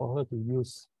leftover for her to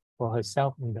use for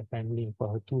herself and the family, for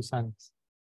her 2 sons.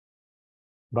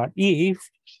 But if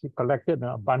she collected an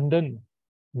abundant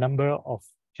number of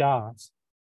jars,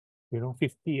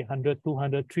 50, 100,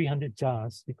 200, 300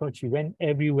 jars, because she went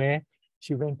everywhere.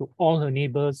 She went to all her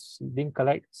neighbors. She didn't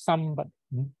collect some, but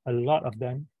a lot of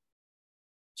them.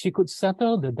 She could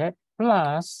settle the debt,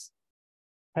 plus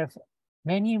have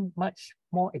much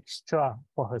more extra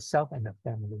for herself and her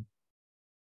family.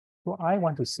 So I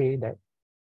want to say that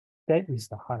is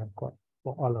the heart of God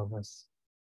for all of us.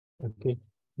 Okay,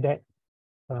 that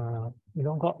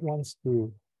God wants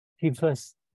to give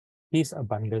us His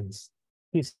abundance,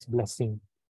 His blessing.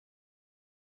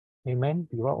 Amen.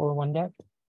 You all want that?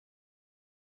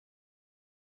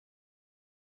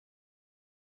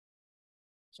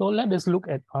 So let us look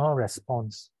at our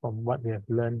response from what we have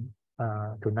learned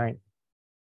tonight.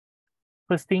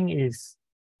 First thing is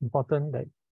important that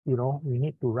we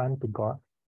need to run to God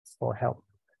for help.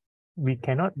 We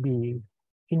cannot be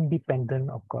independent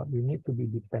of God. We need to be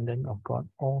dependent of God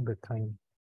all the time.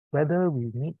 Whether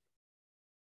we need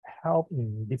help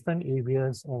in different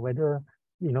areas, or whether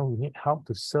we need help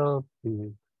to serve,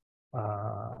 to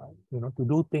to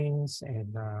do things,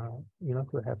 and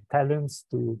to have talents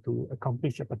to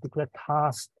accomplish a particular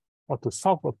task, or to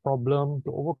solve a problem,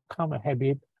 to overcome a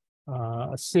habit,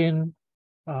 a sin,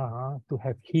 to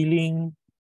have healing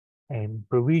and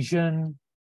provision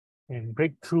and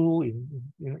breakthrough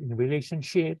in a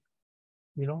relationship.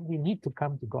 We need to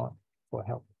come to God for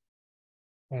help.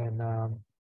 And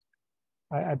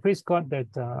I praise God that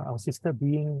our sister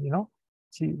being,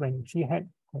 when she had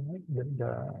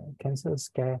the cancer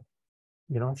scare,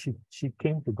 she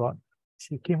came to God.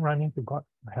 She came running to God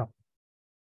for help.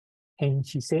 And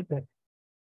she said that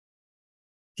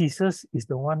Jesus is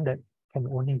the one that can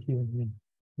only heal me.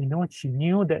 She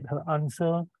knew that her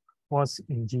answer was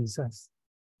in Jesus.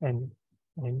 And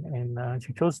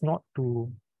she chose not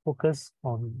to focus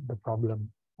on the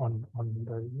problem, on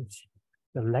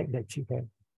the lack that she had.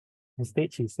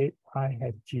 Instead, she said, I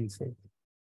have Jesus.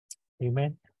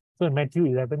 Amen. So in Matthew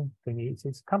 11:28 it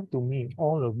says, come to me,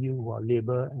 all of you who are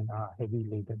labor and are heavy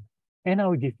laden, and I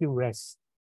will give you rest.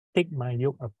 Take my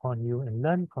yoke upon you and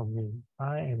learn from me.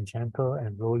 I am gentle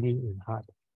and lowly in heart,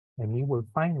 and you will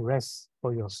find rest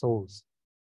for your souls.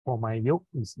 For my yoke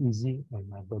is easy and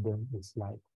my burden is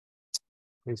light.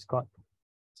 Praise God.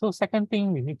 So second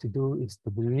thing we need to do is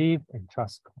to believe and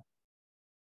trust God.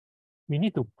 We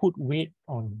need to put weight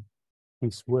on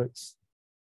His words.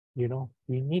 We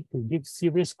need to give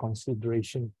serious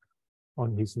consideration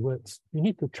on His words. We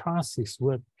need to trust His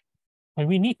word. And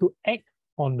we need to act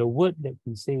on the word that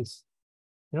He says.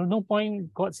 No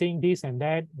point God saying this and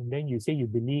that, and then you say you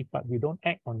believe, but we don't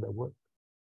act on the word.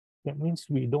 That means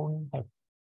we don't have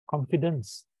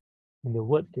confidence in the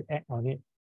word to act on it.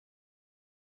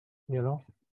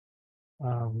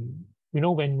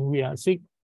 When we are sick,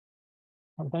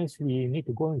 sometimes we need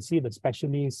to go and see the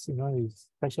specialist, he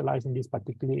specializes in this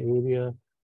particular area.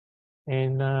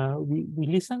 And we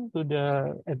listen to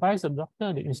the advice of the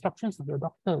doctor, the instructions of the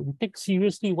doctor. We take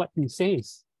seriously what he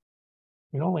says.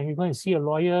 When we go and see a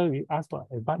lawyer, we ask for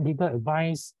legal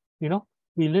advice.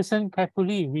 We listen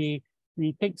carefully.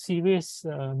 We take serious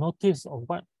notice of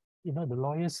what the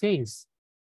lawyer says.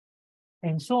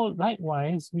 And so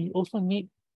likewise, we also need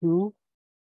to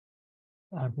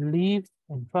believe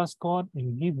and trust God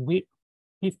and give weight,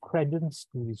 give credence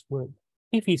to His word.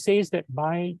 If He says that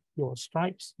by your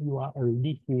stripes you are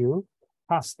already healed,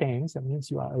 past tense, that means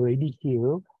you are already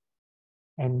healed,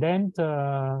 and then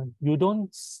you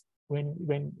don't, when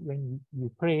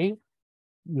you pray,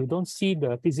 you don't see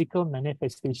the physical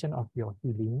manifestation of your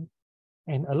healing.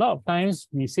 And a lot of times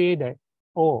we say that,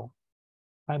 oh,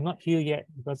 I'm not healed yet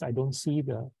because I don't see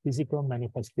the physical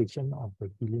manifestation of the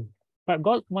healing. But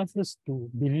God wants us to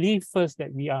believe first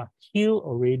that we are healed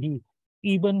already,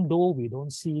 even though we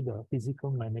don't see the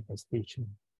physical manifestation.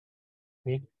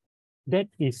 Okay? That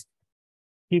is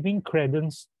giving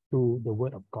credence to the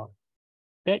word of God.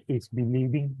 That is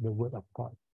believing the word of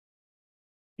God.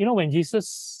 When Jesus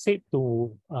said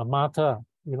to Martha,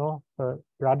 her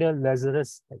brother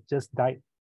Lazarus had just died,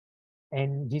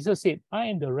 and Jesus said, I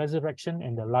am the resurrection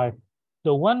and the life.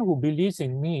 The one who believes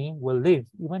in me will live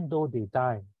even though they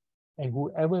die. And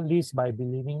whoever lives by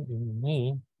believing in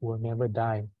me will never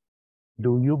die.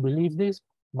 Do you believe this,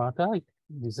 Martha?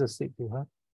 Jesus said to her.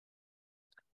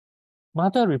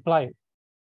 Martha replied,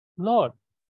 Lord,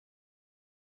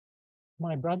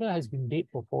 my brother has been dead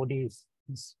for 4 days.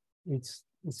 It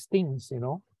stings,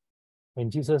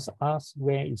 When Jesus asked,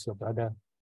 where is your brother?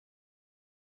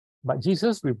 But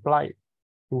Jesus replied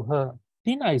to her,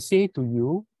 didn't I say to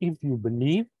you, if you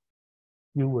believe,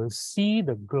 you will see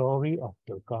the glory of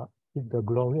the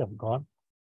glory of God?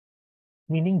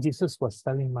 Meaning Jesus was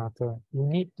telling Martha, you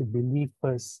need to believe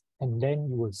first, and then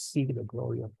you will see the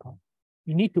glory of God.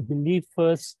 We need to believe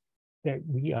first that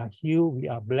we are healed, we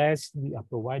are blessed, we are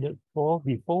provided for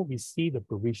before we see the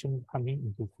provision coming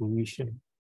into fruition.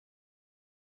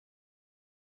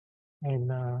 And,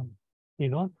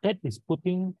 that is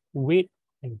putting weight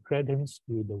and credence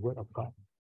to the word of God.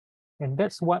 And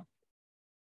that's what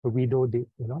the widow did.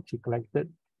 She collected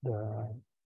the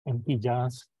empty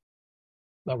jars,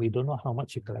 but we don't know how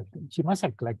much she collected. She must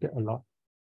have collected a lot,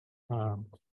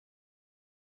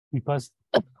 because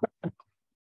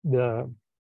the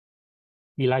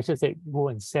Elisha said, go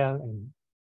and sell and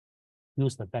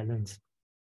use the balance.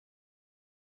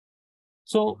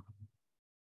 So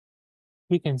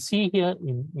we can see here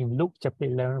in Luke chapter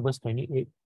 11, verse 28,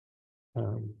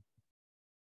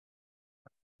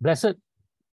 blessed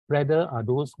rather are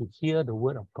those who hear the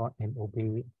word of God and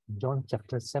obey it. John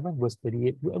chapter 7, verse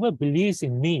 38, whoever believes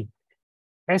in me,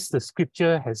 as the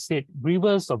scripture has said,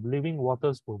 rivers of living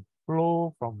waters will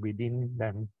flow from within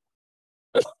them.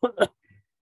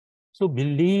 So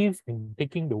believe in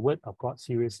taking the word of God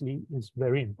seriously is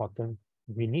very important.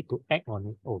 We need to act on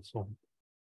it also,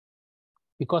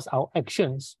 because our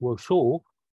actions will show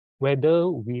whether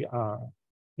we are,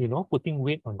 putting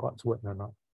weight on God's word or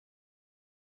not.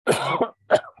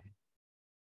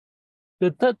 The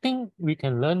third thing we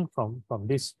can learn from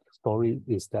this story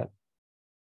is that,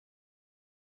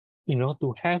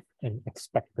 to have an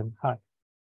expectant heart.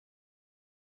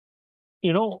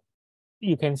 You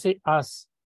can say, ask,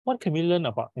 what can we learn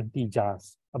about empty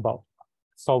jars, about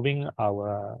solving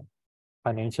our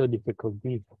financial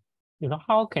difficulty?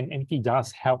 How can empty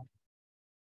jars help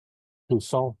to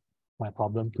solve my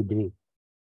problem today?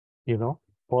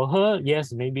 For her,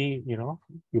 yes, maybe,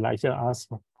 Elisha asked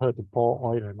her to pour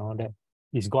oil and all that.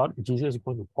 Is Jesus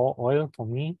going to pour oil for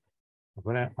me?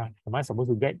 Am I supposed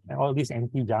to get all these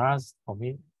empty jars for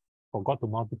me, for God to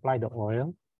multiply the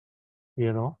oil?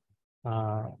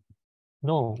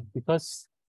 No, because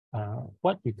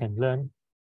what we can learn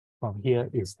from here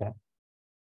is that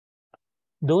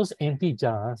those empty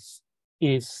jars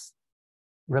is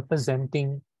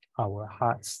representing our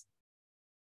hearts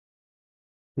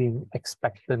being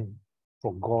expectant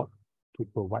for God to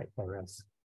provide for us,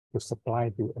 to supply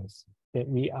to us, that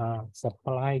we are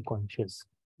supply conscious.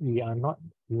 We are not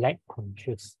lack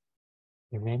conscious.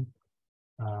 Amen.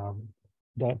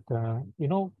 That,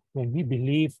 when we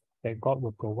believe that God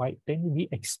will provide, then we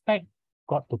expect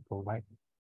God to provide,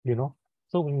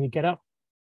 So when we get up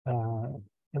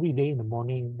every day in the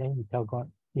morning, then we tell God,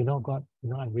 God,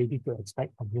 I'm ready to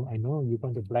expect from you. I know you're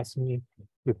going to bless me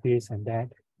with this and that.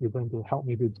 You're going to help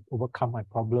me to overcome my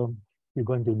problem. You're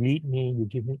going to lead me.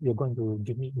 You're going to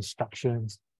give me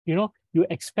instructions. You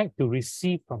expect to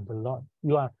receive from the Lord.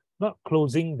 You are not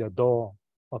closing the door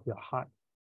of your heart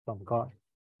from God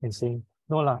and saying,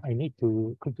 no lah, I need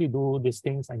to quickly do these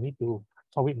things. I need to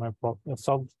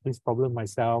solve this problem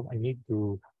myself. I need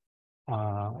to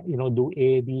do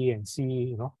A, B, and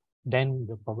C, then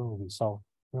the problem will be solved,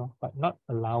 but not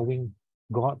allowing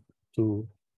God to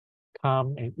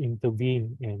come and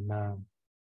intervene and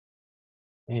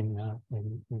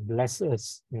bless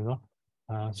us,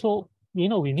 So, we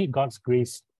need God's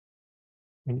grace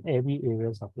in every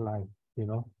areas of life,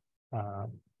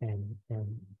 and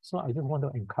so I just want to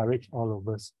encourage all of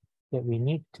us that we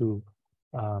need to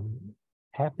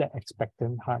have that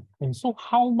expectant heart. And so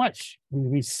how much we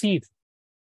receive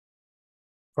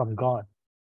from God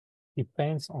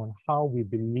depends on how we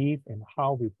believe and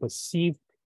how we perceive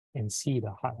and see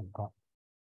the heart of God.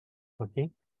 Okay?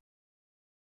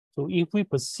 So if we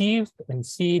perceive and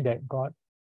see that God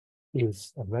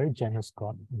is a very generous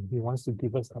God and He wants to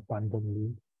give us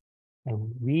abundantly,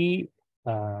 and we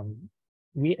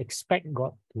expect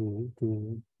God to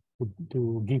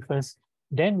give us,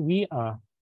 then we are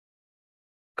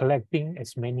collecting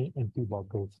as many empty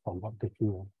bottles for God to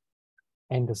fill,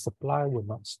 and the supply will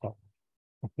not stop.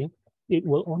 Okay, it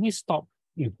will only stop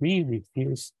if we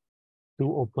refuse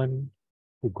to open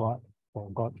to God for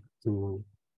God to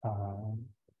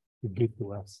give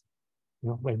to us.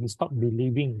 When we stop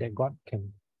believing that God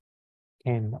can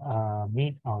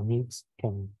meet our needs,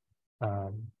 can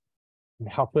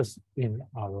help us in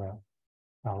our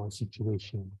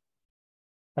situation.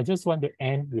 I just want to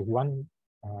end with one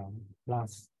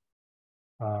last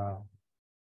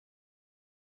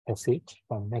passage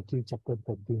from Matthew chapter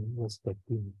 13, verse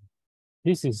 13.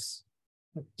 This is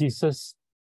Jesus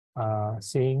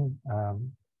saying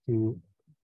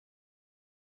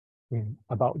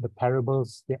about the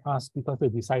parables. They ask, because the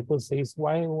disciples says,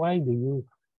 why do you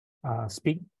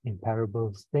speak in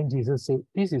parables? Then Jesus said,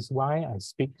 this is why I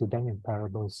speak to them in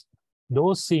parables.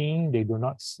 Though seeing, they do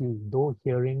not see. Though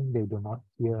hearing, they do not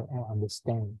hear and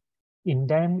understand. In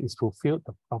them is fulfilled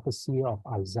the prophecy of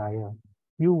Isaiah.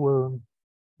 You will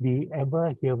be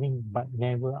ever hearing but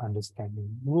never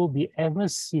understanding. You will be ever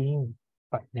seeing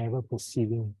but never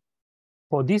perceiving.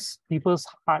 For these people's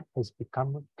heart has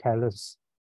become callous.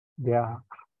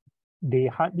 They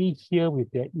hardly hear with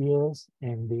their ears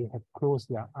and they have closed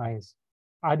their eyes.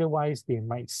 Otherwise, they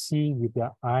might see with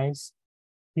their eyes,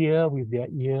 hear with their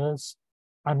ears,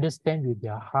 understand with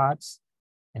their hearts,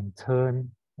 and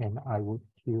turn, and I would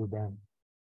heal them.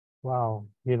 Wow,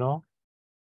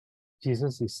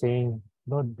 Jesus is saying,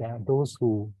 not there are those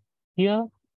who hear,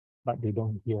 but they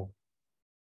don't hear.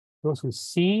 Those who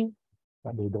see,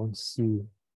 but they don't see,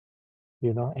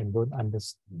 and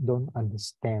don't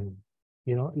understand.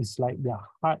 It's like their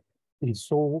heart is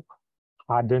so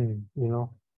hardened,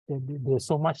 there's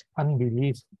so much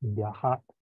unbelief in their heart.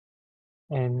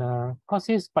 And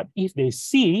but if they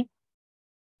see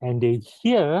and they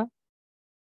hear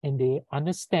and they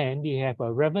understand, they have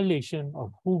a revelation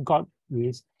of who God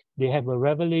is, they have a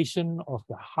revelation of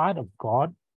the heart of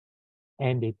God,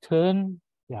 and they turn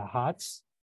their hearts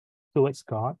towards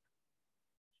God,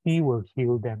 He will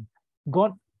heal them.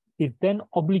 God is then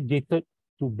obligated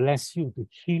to bless you, to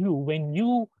heal you, when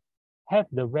you have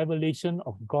the revelation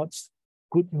of God's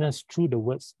goodness through the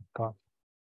words of God.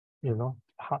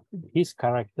 His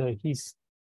character, His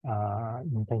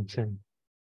intention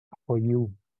for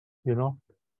you,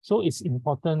 So it's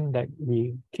important that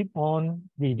we keep on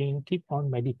reading, keep on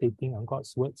meditating on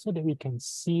God's word so that we can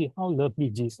see how lovely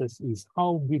Jesus is,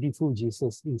 how beautiful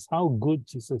Jesus is, how good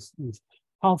Jesus is,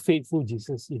 how faithful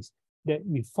Jesus is, that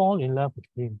we fall in love with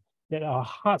Him, that our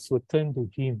hearts will turn to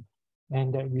Him,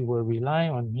 and that we will rely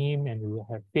on Him and we will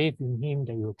have faith in Him,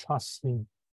 that we will trust Him.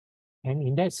 And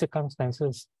in that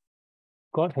circumstances,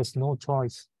 God has no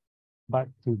choice but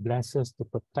to bless us, to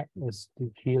protect us,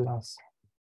 to heal us.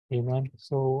 Amen.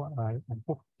 So I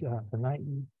hope tonight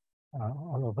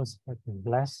all of us have been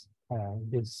blessed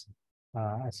as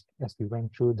we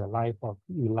went through the life of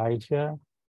Elisha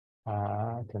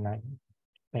tonight.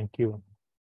 Thank you.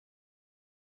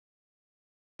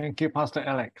 Thank you, Pastor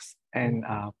Alex. And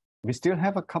we still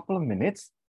have a couple of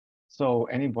minutes. So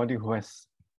anybody who has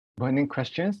burning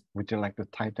questions, would you like to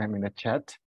type them in the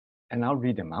chat? And I'll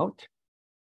read them out.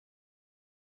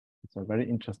 It's a very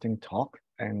interesting talk,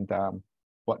 and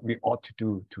what we ought to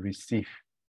do to receive.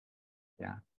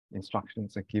 Yeah,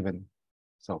 instructions are given.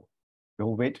 So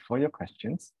we'll wait for your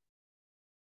questions.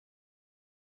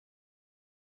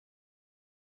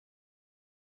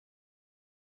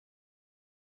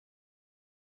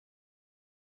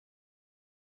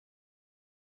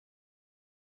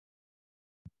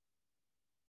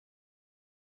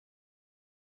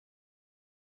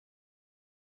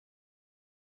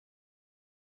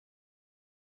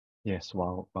 Yes,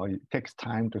 well, it takes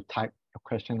time to type a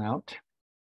question out.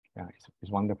 Yeah,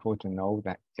 it's wonderful to know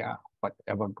that, yeah,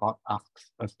 whatever God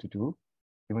asks us to do,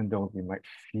 even though we might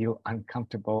feel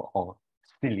uncomfortable or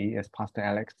silly, as Pastor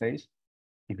Alex says,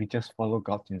 if we just follow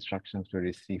God's instructions, we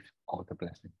receive all the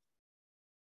blessings.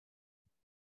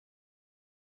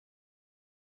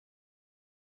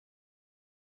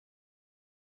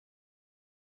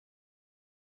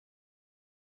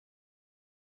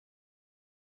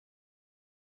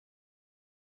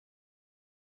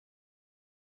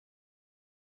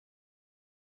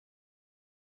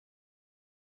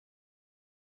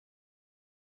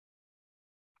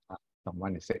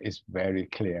 Someone said it's very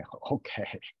clear.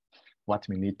 Okay, what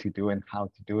we need to do and how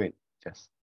to do it.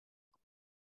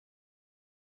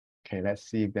 Okay, let's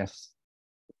see if there's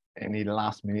any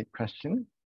last minute question.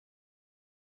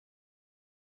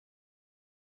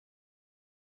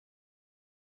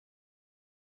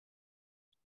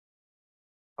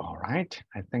 All right,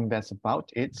 I think that's about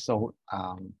it. So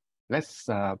let's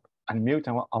unmute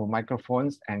our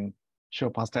microphones and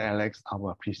show Pastor Alex our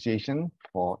appreciation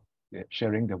for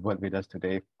sharing the word with us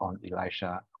today on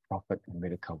Elisha, prophet and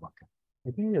miracle worker.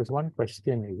 I think there's one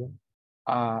question, isn't it?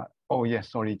 Oh yes,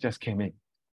 sorry, just came in.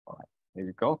 All right, here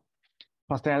you go.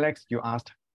 Pastor Alex, you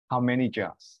asked how many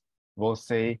jars? We'll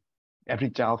say every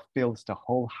jar fills the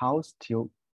whole house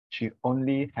till she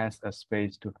only has a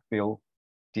space to fill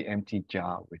the empty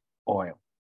jar with oil.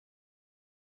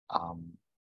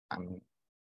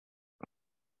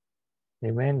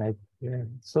 Amen.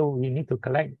 So we need to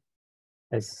collect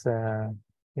as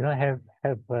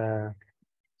have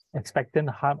expectant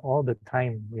heart all the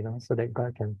time, so that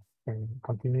God can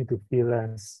continue to fill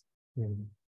us and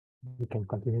we can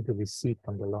continue to receive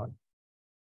from the Lord.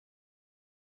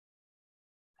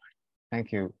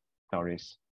 Thank you,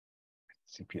 Doris.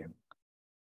 CPM.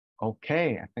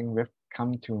 Okay, I think we've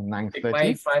come to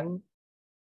 9:30.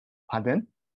 Pardon?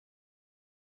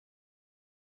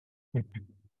 All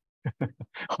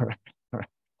right. All right.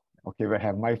 Okay, we'll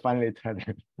have my fun later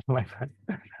then. My friend.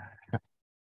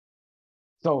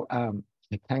 So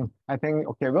I think,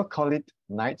 okay, we'll call it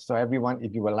night. So everyone,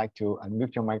 if you would like to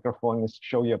unmute your microphone,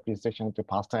 show your appreciation to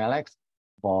Pastor Alex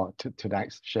for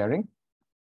tonight's sharing,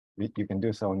 you can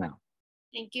do so now.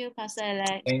 Thank you, Pastor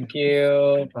Alex. Thank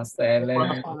you, Pastor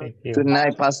Alex. Thank you. Good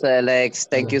night, Pastor Alex.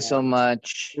 Thank you so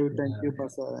much. Thank you,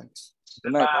 Pastor Alex.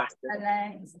 Good night, Pastor.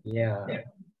 Alex. Yeah.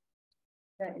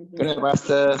 Good night,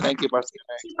 Pastor. Thank you, Pastor.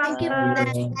 Thank you,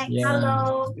 Yeah.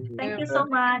 Hello. Thank you so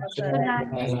much. Good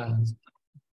night.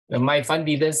 My fun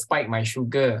didn't spike my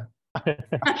sugar.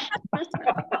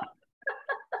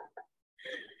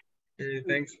 Okay,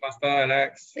 thanks, Pastor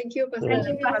Alex. Thank you, Pastor. Thank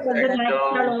you, Pastor. Good night.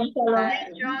 Shalom,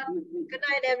 shalom. Good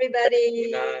night,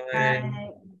 everybody. Bye.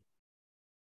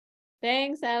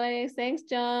 Thanks, Alex. Thanks,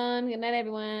 John. Good night,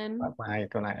 everyone. Bye-bye.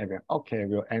 Good night, everyone. Okay,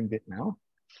 we'll end it now.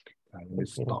 Let me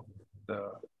Okay. stop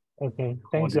the. Okay.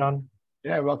 Thanks, John.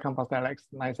 Yeah, welcome, Pastor Alex.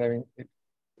 Nice having it.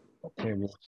 Okay, we'll